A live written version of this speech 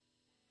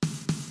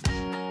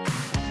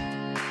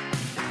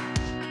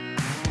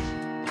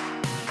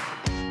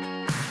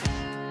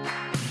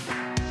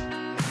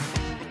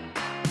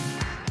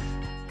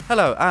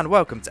Hello and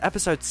welcome to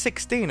episode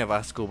 16 of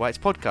our School Bites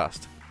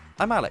podcast.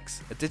 I'm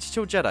Alex, a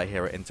digital Jedi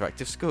here at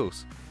Interactive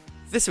Schools.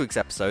 This week's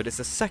episode is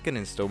the second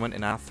instalment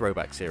in our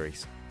throwback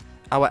series.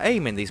 Our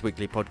aim in these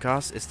weekly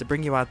podcasts is to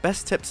bring you our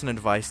best tips and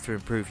advice to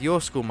improve your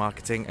school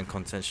marketing and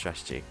content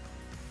strategy.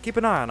 Keep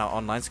an eye on our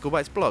online School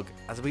Bites blog,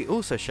 as we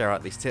also share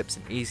out these tips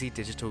in easy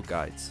digital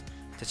guides.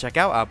 To check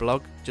out our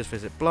blog, just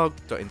visit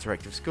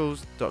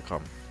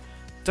blog.interactiveschools.com.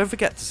 Don't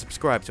forget to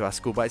subscribe to our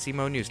School Bites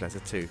email newsletter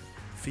too,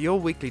 for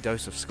your weekly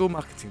dose of school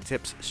marketing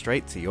tips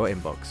straight to your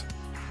inbox.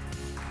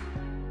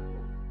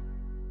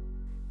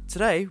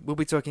 Today, we'll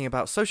be talking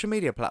about social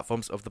media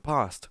platforms of the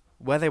past,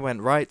 where they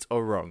went right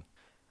or wrong.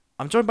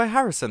 I'm joined by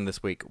Harrison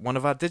this week, one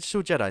of our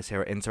digital Jedis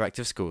here at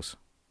Interactive Schools.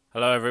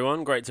 Hello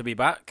everyone, great to be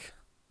back.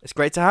 It's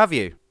great to have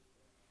you.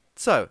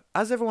 So,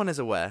 as everyone is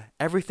aware,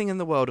 everything in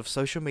the world of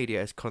social media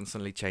is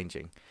constantly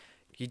changing.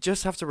 You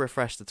just have to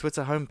refresh the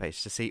Twitter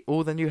homepage to see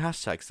all the new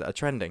hashtags that are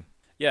trending.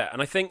 Yeah,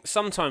 and I think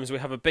sometimes we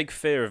have a big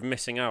fear of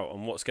missing out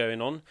on what's going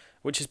on,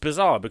 which is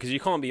bizarre because you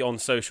can't be on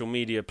social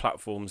media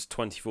platforms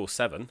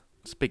 24/7.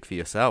 Speak for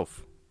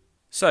yourself.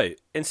 So,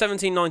 in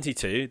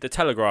 1792, the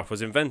telegraph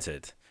was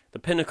invented, the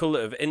pinnacle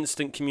of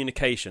instant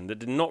communication that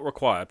did not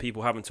require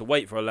people having to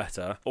wait for a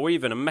letter or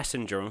even a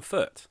messenger on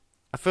foot.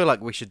 I feel like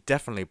we should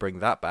definitely bring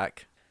that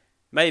back.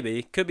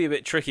 Maybe, could be a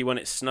bit tricky when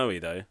it's snowy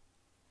though.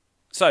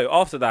 So,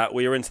 after that,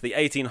 we are into the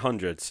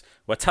 1800s,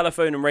 where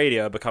telephone and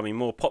radio are becoming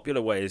more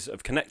popular ways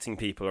of connecting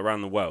people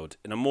around the world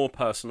in a more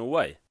personal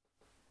way.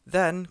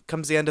 Then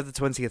comes the end of the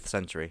 20th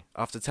century,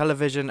 after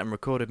television and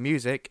recorded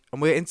music,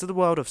 and we're into the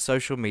world of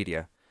social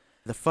media.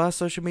 The first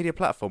social media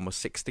platform was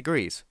 6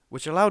 Degrees,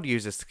 which allowed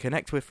users to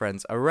connect with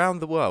friends around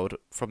the world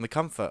from the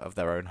comfort of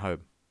their own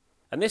home.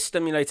 And this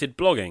stimulated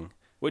blogging,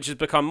 which has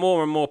become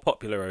more and more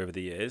popular over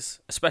the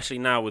years, especially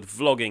now with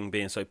vlogging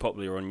being so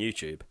popular on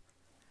YouTube.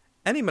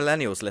 Any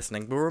millennials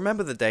listening will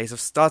remember the days of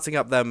starting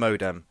up their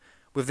modem,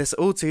 with this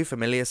all too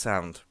familiar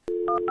sound.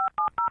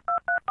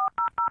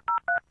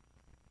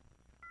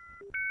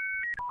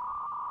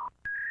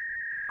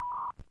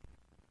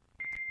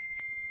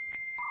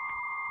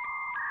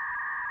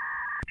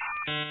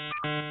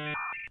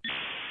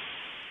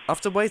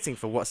 After waiting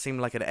for what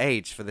seemed like an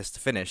age for this to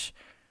finish,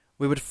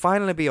 we would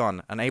finally be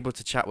on and able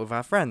to chat with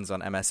our friends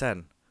on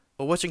MSN,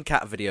 or watching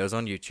cat videos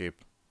on YouTube.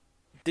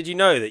 Did you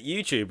know that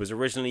YouTube was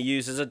originally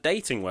used as a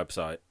dating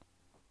website?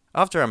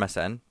 After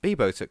MSN,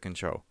 Bebo took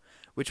control,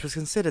 which was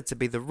considered to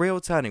be the real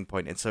turning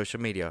point in social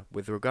media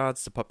with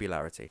regards to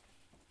popularity.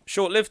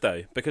 Short-lived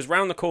though, because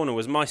round the corner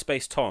was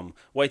MySpace Tom,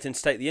 waiting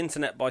to take the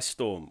internet by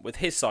storm, with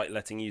his site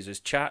letting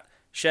users chat,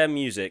 share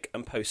music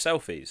and post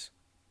selfies.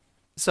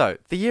 So,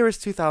 the year is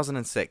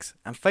 2006,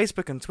 and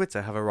Facebook and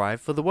Twitter have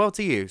arrived for the world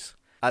to use.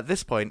 At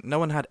this point, no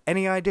one had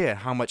any idea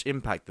how much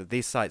impact that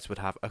these sites would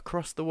have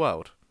across the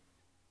world.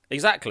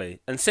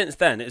 Exactly, and since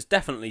then it's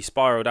definitely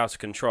spiralled out of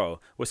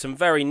control, with some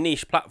very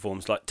niche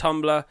platforms like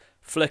Tumblr,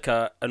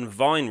 Flickr and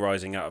Vine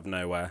rising out of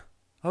nowhere.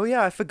 Oh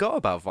yeah, I forgot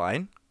about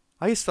Vine.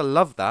 I used to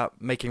love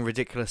that, making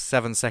ridiculous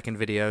 7-second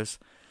videos.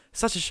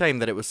 Such a shame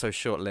that it was so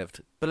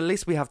short-lived, but at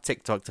least we have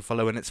TikTok to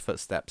follow in its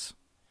footsteps.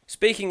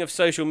 Speaking of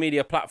social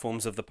media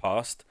platforms of the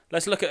past,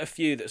 let's look at a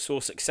few that saw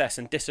success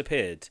and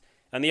disappeared,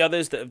 and the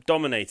others that have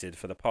dominated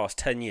for the past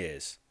 10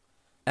 years.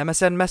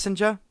 MSN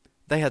Messenger?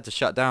 They had to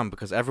shut down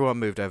because everyone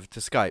moved over to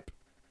Skype.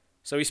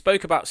 So we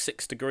spoke about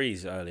 6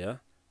 Degrees earlier.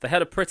 They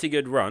had a pretty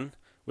good run,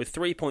 with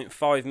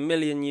 3.5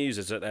 million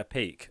users at their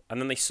peak, and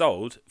then they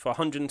sold for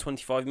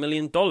 $125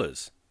 million.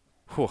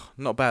 Whew,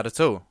 not bad at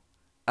all.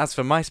 As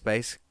for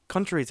MySpace,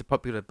 contrary to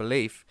popular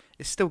belief,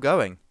 it's still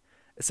going.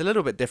 It's a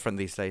little bit different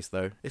these days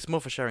though. It's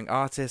more for sharing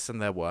artists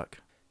and their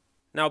work.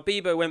 Now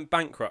Bebo went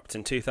bankrupt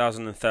in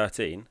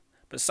 2013,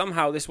 but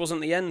somehow this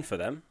wasn't the end for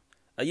them.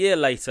 A year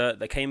later,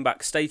 they came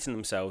back stating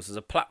themselves as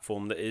a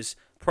platform that is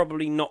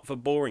probably not for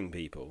boring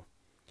people.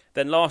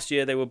 Then last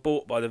year they were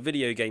bought by the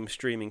video game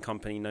streaming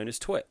company known as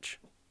Twitch.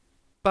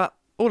 But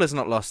all is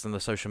not lost in the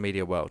social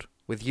media world,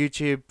 with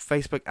YouTube,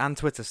 Facebook and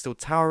Twitter still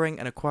towering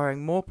and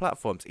acquiring more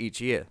platforms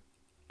each year.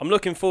 I'm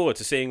looking forward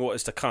to seeing what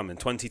is to come in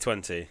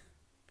 2020.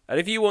 And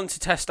if you want to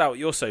test out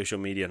your social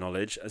media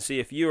knowledge and see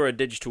if you're a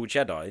digital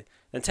Jedi,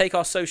 then take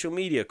our social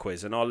media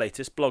quiz in our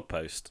latest blog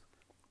post.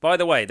 By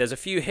the way, there's a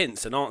few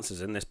hints and answers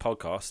in this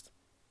podcast.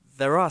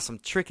 There are some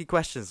tricky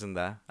questions in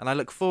there, and I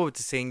look forward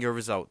to seeing your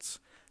results.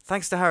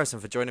 Thanks to Harrison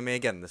for joining me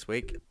again this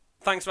week.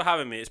 Thanks for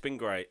having me, it's been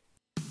great.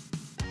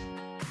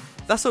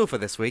 That's all for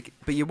this week,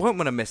 but you won't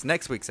want to miss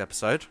next week's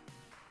episode.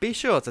 Be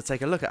sure to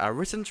take a look at our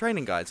written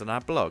training guides on our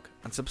blog,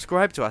 and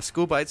subscribe to our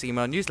School Bites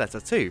email newsletter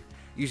too,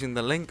 using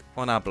the link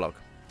on our blog,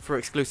 for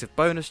exclusive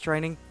bonus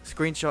training,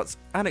 screenshots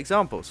and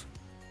examples.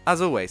 As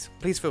always,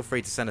 please feel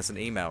free to send us an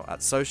email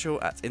at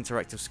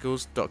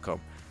social@interactiveschools.com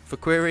for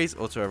queries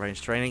or to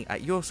arrange training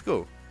at your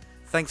school.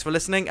 Thanks for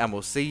listening and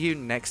we'll see you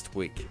next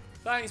week.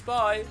 Thanks,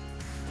 bye!